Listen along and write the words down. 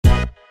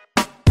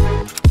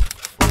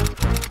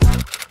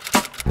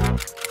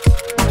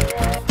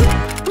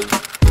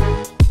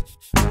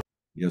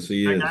Yes,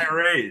 he is.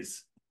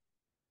 IRAs.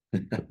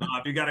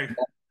 If you got a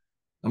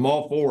I'm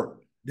all for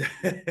if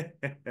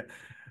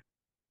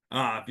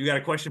you got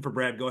a question for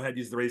Brad, go ahead,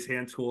 use the raise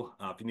hand tool.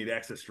 If you need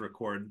access to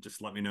record,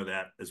 just let me know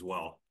that as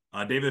well.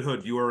 David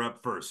Hood, you are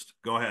up first.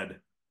 Go ahead.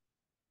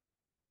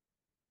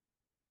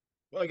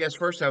 Well, I guess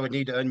first I would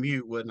need to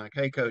unmute, wouldn't I?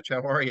 Hey, Coach,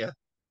 how are you?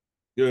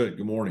 it. Good.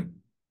 Good morning.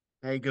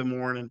 Hey, good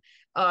morning.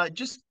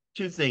 Just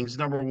two things.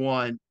 Number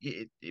one,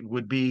 it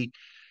would be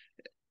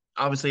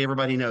obviously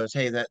everybody knows,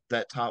 hey,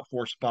 that top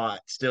four spot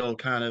still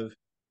kind of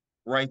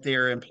right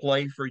there in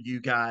play for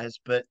you guys,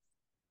 but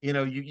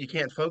you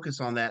can't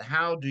focus on that.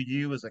 How do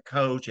you as a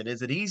coach, and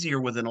is it easier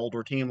with an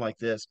older team like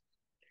this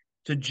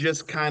to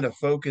just kind of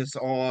focus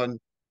on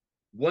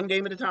one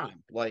game at a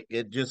time? Like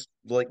it just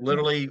like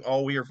literally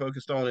all we are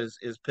focused on is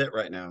Pitt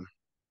right now.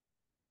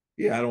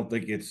 Yeah, I don't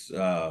think it's.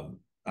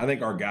 I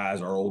think our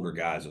guys, our older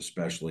guys,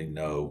 especially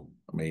know.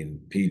 I mean,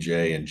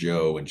 PJ and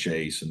Joe and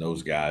Chase and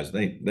those guys,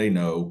 they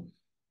know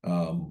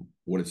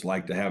what it's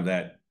like to have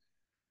that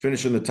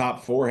finish in the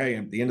top four. Hey,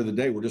 at the end of the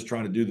day, we're just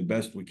trying to do the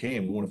best we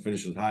can. We want to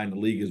finish as high in the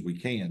league as we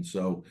can.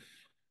 So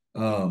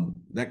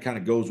that kind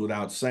of goes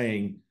without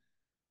saying.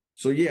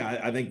 So yeah,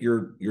 I think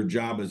your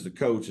job as the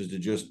coach is to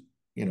just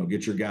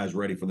get your guys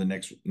ready for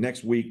the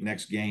next week,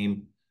 next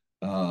game.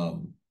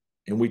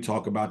 And we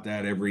talk about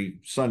that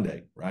every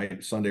Sunday,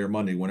 right? Sunday or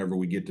Monday, whenever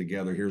we get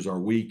together. Here's our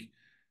week.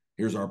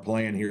 Here's our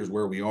plan. Here's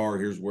where we are.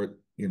 Here's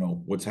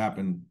what's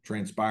happened,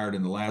 transpired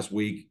in the last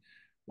week.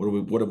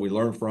 What have we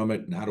learned from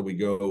it, and how do we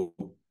go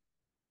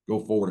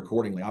forward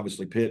accordingly?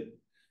 Obviously, Pitt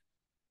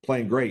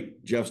playing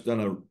great. Jeff's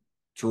done a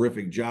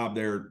terrific job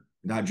there,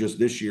 not just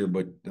this year,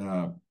 but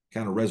kind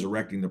of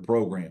resurrecting the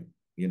program.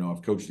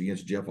 I've coached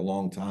against Jeff a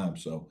long time,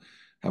 so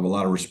have a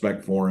lot of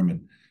respect for him.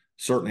 And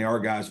certainly our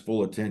guys'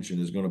 full attention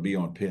is going to be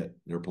on Pitt.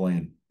 They're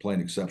playing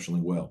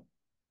exceptionally well.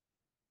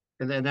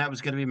 And then that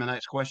was going to be my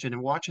next question.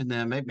 And watching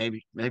them,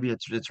 maybe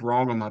it's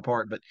wrong on my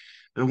part, but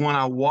when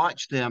I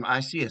watch them,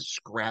 I see a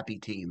scrappy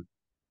team.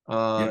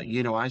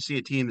 Yeah. I see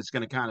a team that's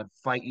going to kind of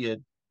fight you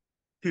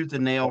tooth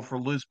and nail for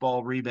loose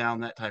ball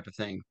rebound, that type of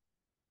thing.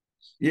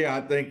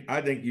 Yeah,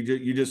 I think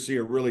you just see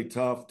a really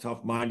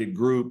tough-minded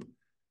group,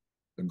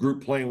 a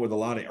group playing with a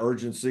lot of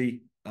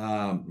urgency,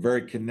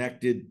 very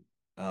connected.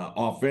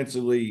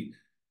 Offensively,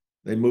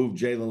 they moved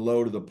Jalen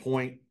Lowe to the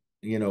point,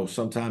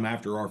 sometime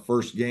after our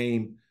first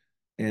game,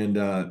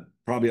 and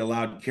probably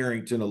allowed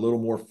Carrington a little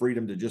more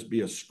freedom to just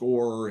be a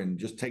scorer and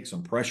just take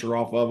some pressure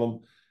off of them.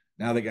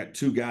 Now they got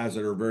two guys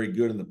that are very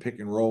good in the pick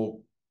and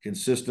roll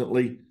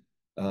consistently.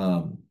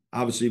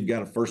 Obviously, you've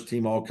got a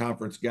first-team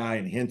all-conference guy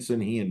in Henson.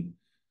 He and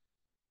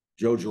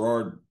Joe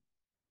Girard,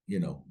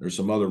 there's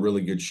some other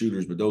really good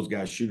shooters, but those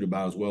guys shoot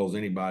about as well as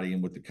anybody,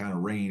 and with the kind of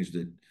range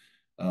that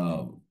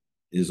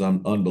is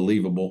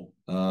unbelievable.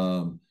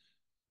 And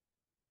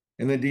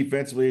then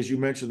defensively, as you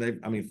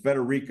mentioned,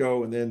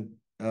 Federico and then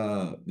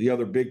the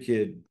other big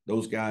kid,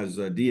 those guys,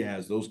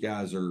 Diaz, those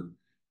guys are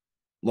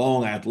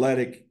long,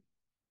 athletic,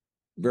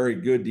 very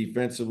good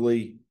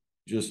defensively.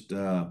 Just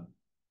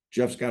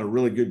Jeff's got a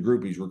really good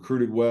group. He's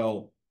recruited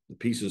well. The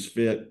pieces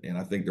fit, and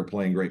I think they're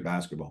playing great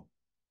basketball.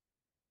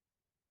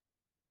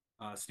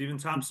 Stephen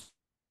Thompson,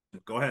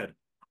 go ahead.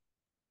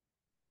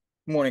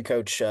 Morning,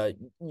 Coach.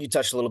 You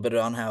touched a little bit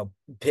on how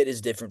Pitt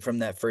is different from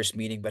that first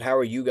meeting, but how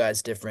are you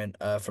guys different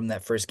from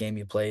that first game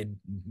you played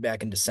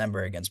back in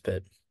December against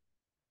Pitt?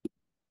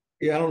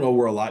 Yeah, I don't know.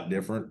 We're a lot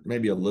different,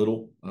 maybe a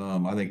little.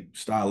 I think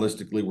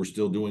stylistically, we're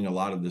still doing a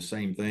lot of the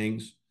same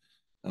things.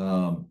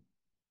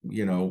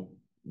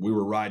 We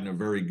were riding a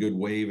very good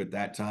wave at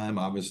that time.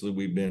 Obviously,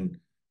 we've been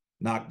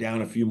knocked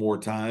down a few more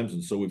times,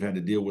 and so we've had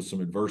to deal with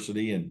some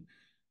adversity. And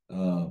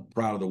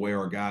proud of the way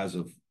our guys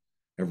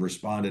have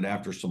responded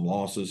after some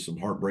losses, some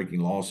heartbreaking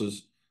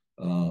losses.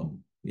 I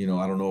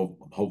don't know.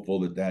 I'm hopeful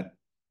that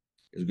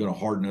is going to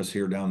harden us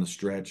here down the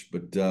stretch.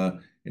 But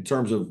in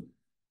terms of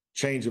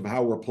change of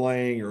how we're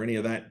playing or any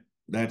of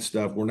that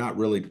stuff,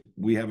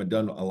 we haven't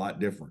done a lot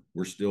different.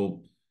 We're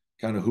still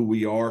kind of who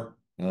we are.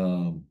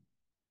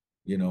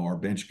 Our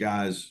bench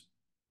guys,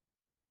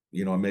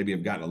 maybe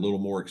have gotten a little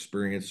more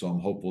experience, so I'm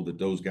hopeful that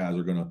those guys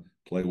are going to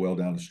play well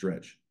down the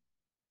stretch.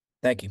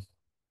 Thank you.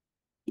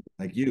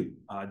 Thank you.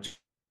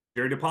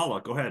 Jerry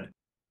DePaula, go ahead.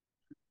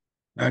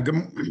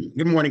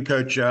 Good morning,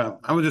 Coach.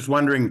 I was just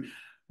wondering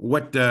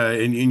what,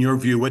 in your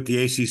view, what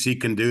the ACC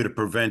can do to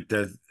prevent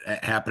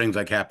happenings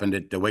like happened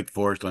at the Wake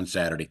Forest on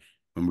Saturday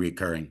from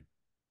reoccurring.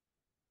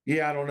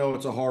 Yeah, I don't know.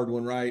 It's a hard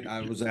one, right?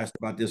 I was asked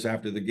about this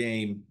after the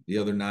game the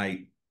other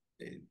night.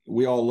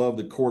 We all love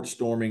the court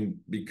storming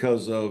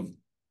because of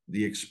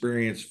the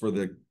experience for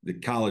the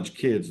college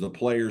kids, the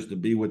players to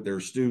be with their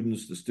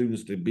students, the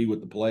students to be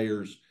with the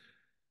players.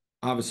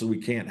 Obviously, we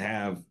can't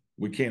have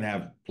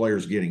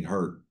players getting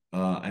hurt.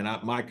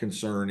 My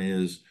concern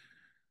is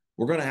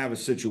we're going to have a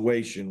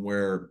situation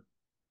where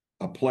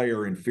a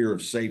player in fear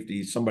of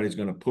safety, somebody's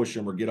going to push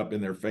them or get up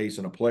in their face,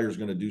 and a player's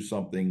going to do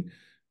something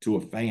to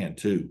a fan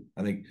too.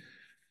 I think,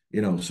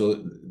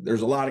 so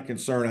there's a lot of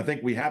concern. I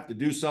think we have to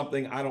do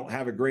something. I don't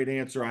have a great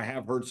answer. I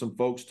have heard some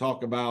folks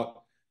talk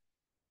about,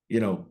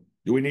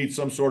 Do we need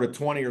some sort of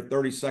 20 or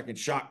 30-second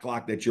shot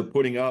clock that you're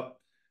putting up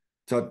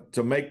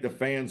to make the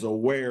fans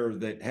aware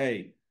that,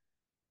 hey,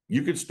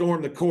 you can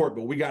storm the court,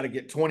 but we got to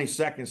get 20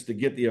 seconds to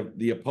get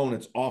the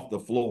opponents off the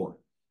floor.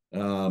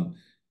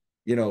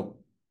 You know,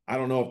 I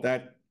don't know if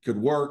that could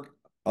work.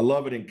 I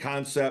love it in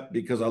concept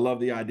because I love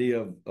the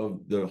idea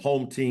of the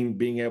home team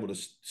being able to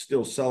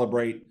still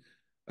celebrate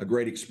a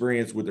great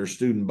experience with their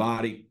student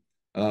body.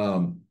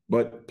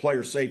 But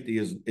player safety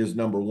is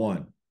number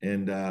one.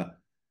 And,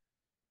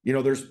 you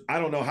know, I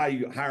don't know how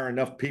you hire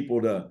enough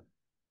people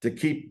to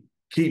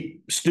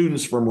keep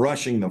students from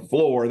rushing the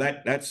floor.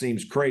 That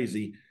seems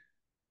crazy.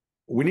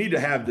 We need to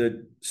have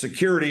the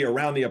security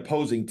around the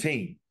opposing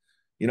team.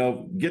 You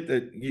know,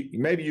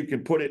 maybe you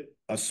can put it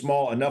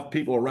enough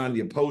people around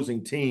the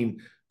opposing team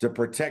to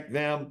protect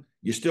them.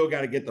 You still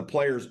got to get the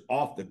players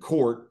off the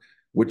court,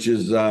 which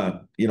is,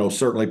 you know,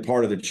 certainly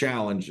part of the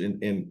challenge.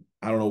 And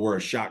I don't know where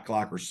a shot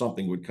clock or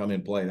something would come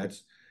in play.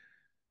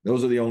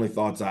 Those are the only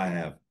thoughts I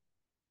have.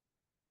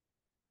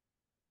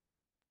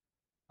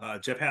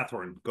 Jeff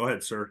Hathorn, go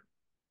ahead, sir.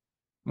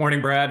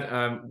 Morning,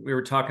 Brad. We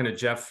were talking to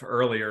Jeff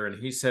earlier,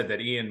 and he said that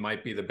Ian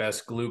might be the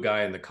best glue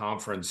guy in the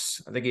conference.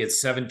 I think he had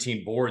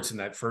 17 boards in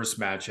that first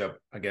matchup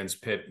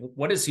against Pitt.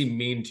 What does he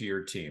mean to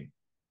your team?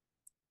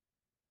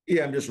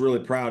 Yeah, I'm just really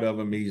proud of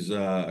him. He's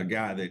a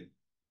guy that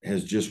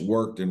has just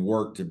worked and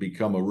worked to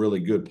become a really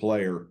good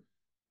player.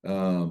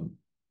 And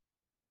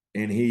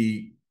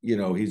he, you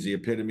know, he's the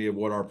epitome of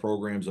what our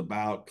program's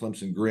about.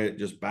 Clemson grit,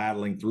 just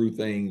battling through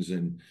things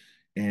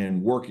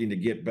and working to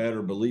get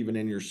better, believing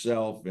in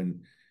yourself and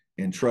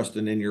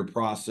trusting in your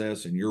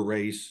process and your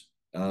race.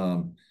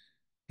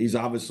 He's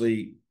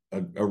obviously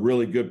a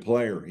really good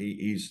player.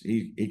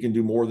 He can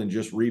do more than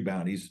just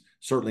rebound. He's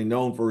certainly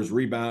known for his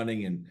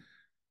rebounding, and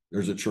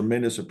there's a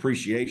tremendous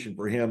appreciation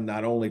for him,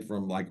 not only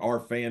from like our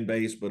fan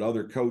base, but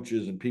other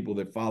coaches and people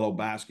that follow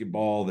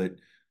basketball that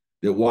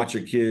watch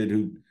a kid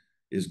who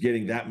is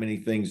getting that many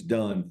things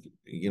done,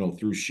 you know,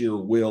 through sheer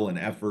will and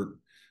effort.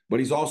 But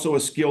he's also a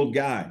skilled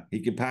guy. He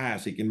can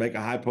pass. He can make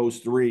a high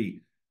post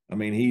three. I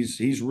mean,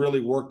 he's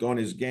really worked on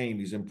his game.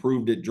 He's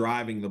improved at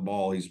driving the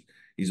ball.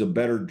 He's a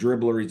better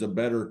dribbler. He's a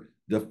better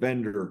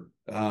defender.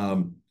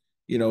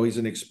 You know, he's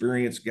an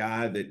experienced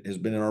guy that has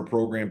been in our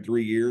program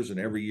 3 years, and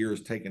every year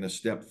has taken a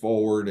step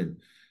forward. And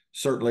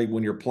certainly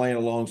when you're playing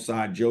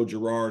alongside Joe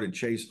Girard and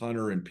Chase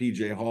Hunter and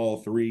PJ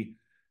Hall, three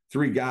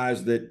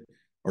guys that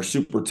are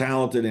super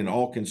talented and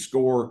all can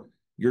score,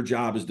 your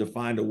job is to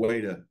find a way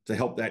to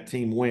help that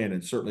team win.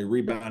 And certainly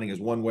rebounding is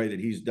one way that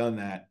he's done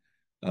that.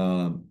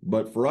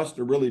 But for us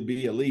to really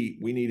be elite,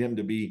 we need him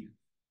to be,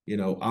 you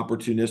know,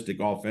 opportunistic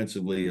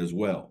offensively as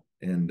well.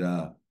 And,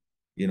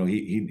 you know,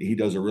 he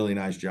does a really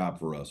nice job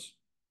for us.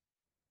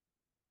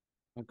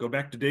 I'll go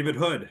back to David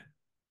Hood.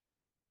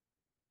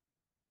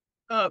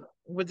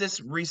 With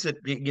this recent,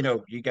 you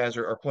know, you guys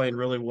are playing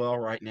really well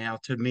right now.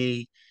 To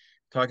me,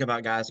 talk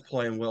about guys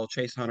playing well.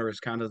 Chase Hunter is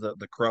kind of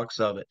the crux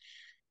of it.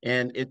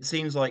 And it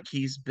seems like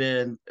he's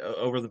been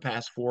over the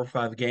past 4 or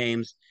 5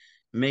 games,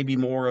 maybe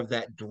more of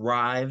that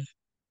drive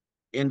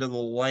into the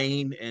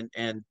lane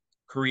and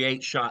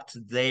create shots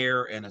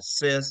there and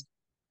assist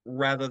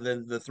rather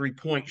than the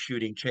 3-point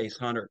shooting Chase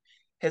Hunter.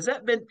 Has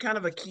that been kind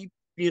of a key,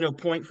 you know,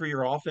 point for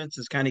your offense,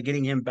 is kind of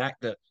getting him back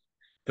to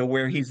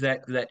where he's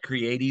that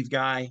creative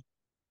guy?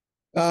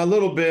 A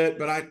little bit,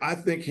 but I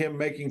think him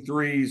making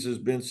threes has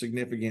been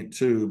significant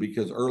too,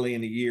 because early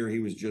in the year he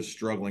was just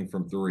struggling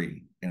from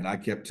three. And I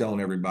kept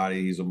telling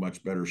everybody he's a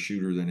much better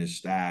shooter than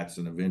his stats,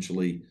 and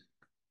eventually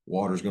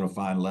Water's going to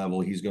find level.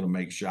 He's going to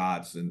make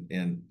shots.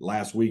 And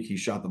last week he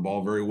shot the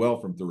ball very well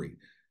from three.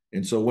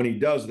 And so when he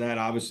does that,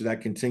 obviously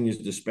that continues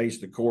to space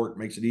the court,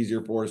 makes it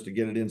easier for us to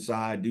get it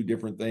inside, do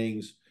different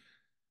things.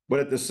 But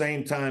at the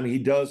same time, he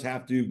does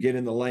have to get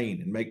in the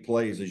lane and make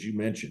plays, as you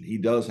mentioned. He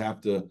does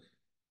have to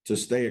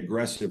stay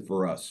aggressive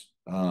for us.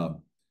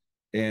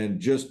 And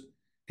just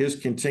his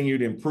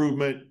continued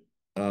improvement,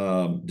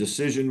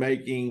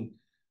 decision-making,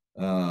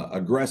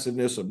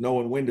 aggressiveness of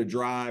knowing when to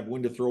drive,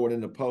 when to throw it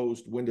in the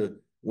post, when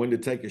to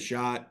take a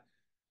shot.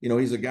 You know,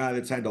 he's a guy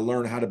that's had to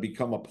learn how to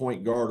become a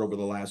point guard over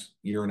the last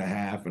year and a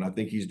half, and I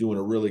think he's doing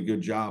a really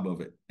good job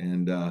of it.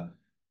 And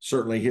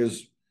certainly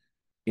his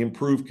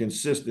improved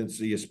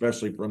consistency,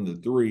 especially from the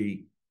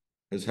three,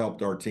 has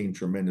helped our team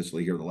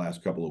tremendously here the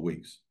last couple of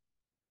weeks.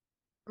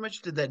 How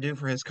much did that do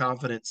for his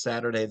confidence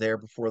Saturday there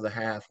before the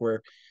half,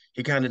 where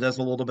he kind of does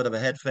a little bit of a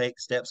head fake,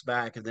 steps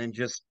back, and then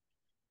just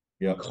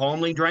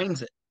calmly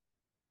drains it?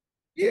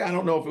 Yeah, I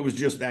don't know if it was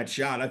just that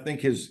shot. I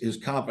think his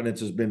confidence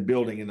has been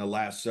building in the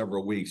last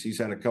several weeks. He's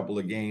had a couple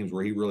of games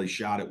where he really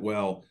shot it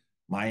well.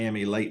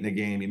 Miami late in the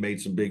game, he made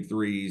some big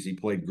threes. He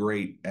played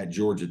great at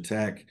Georgia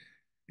Tech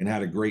and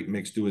had a great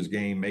mix to his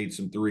game, made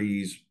some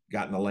threes,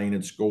 got in the lane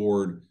and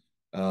scored.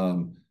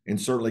 And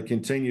certainly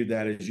continued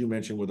that, as you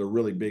mentioned, with a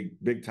really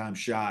big time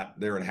shot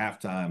there at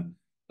halftime.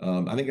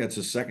 I think that's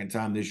the second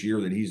time this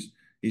year that he's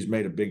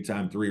made a big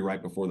time three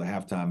right before the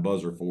halftime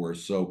buzzer for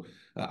us. So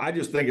I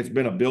just think it's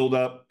been a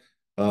buildup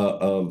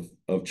of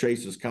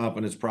Chase's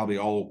confidence, probably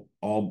all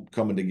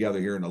coming together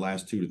here in the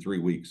last 2 to 3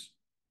 weeks.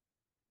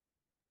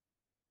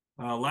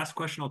 Last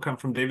question will come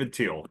from David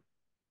Teal.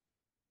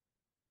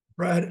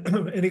 Brad,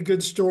 any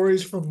good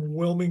stories from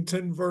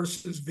Wilmington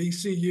versus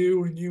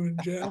VCU and you and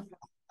Jeff?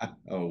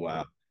 Oh,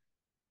 wow.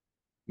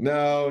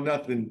 No,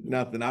 nothing.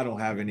 I don't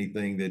have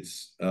anything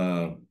that's,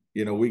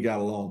 we got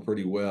along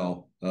pretty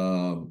well.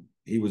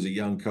 He was a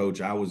young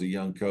coach. I was a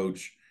young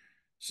coach.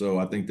 So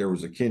I think there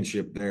was a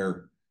kinship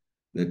there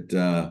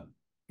that,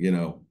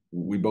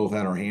 we both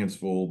had our hands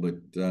full, but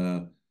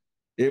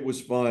it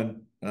was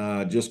fun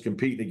just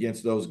competing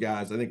against those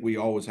guys. I think we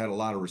always had a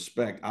lot of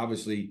respect.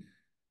 Obviously,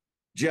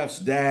 Jeff's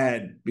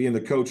dad being the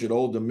coach at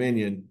Old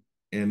Dominion,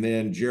 and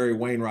then Jerry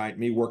Wainwright,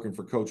 me working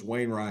for Coach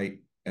Wainwright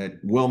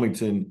at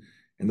Wilmington,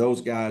 and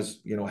those guys,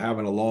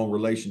 having a long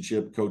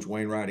relationship, Coach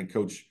Wainwright and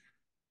Coach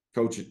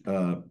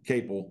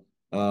Capel.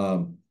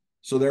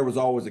 So there was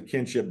always a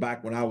kinship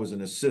back when I was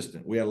an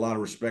assistant. We had a lot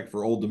of respect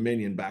for Old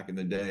Dominion back in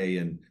the day,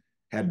 and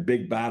had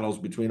big battles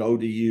between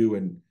ODU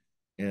and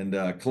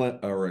Wilmington.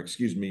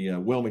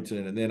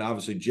 And then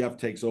obviously Jeff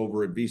takes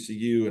over at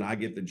VCU, and I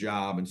get the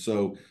job, and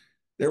so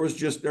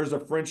there's a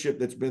friendship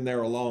that's been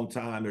there a long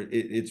time.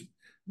 It's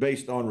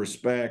based on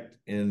respect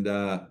and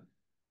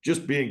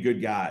just being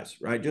good guys,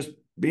 right? Just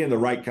being the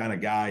right kind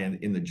of guy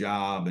in the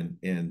job,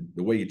 and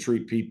the way you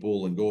treat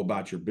people and go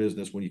about your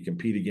business when you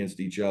compete against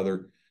each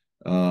other.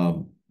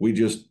 We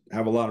just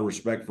have a lot of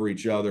respect for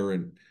each other,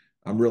 and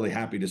I'm really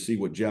happy to see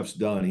what Jeff's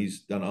done.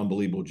 He's done an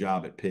unbelievable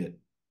job at Pitt.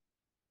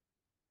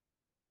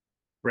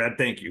 Brad,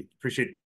 thank you. Appreciate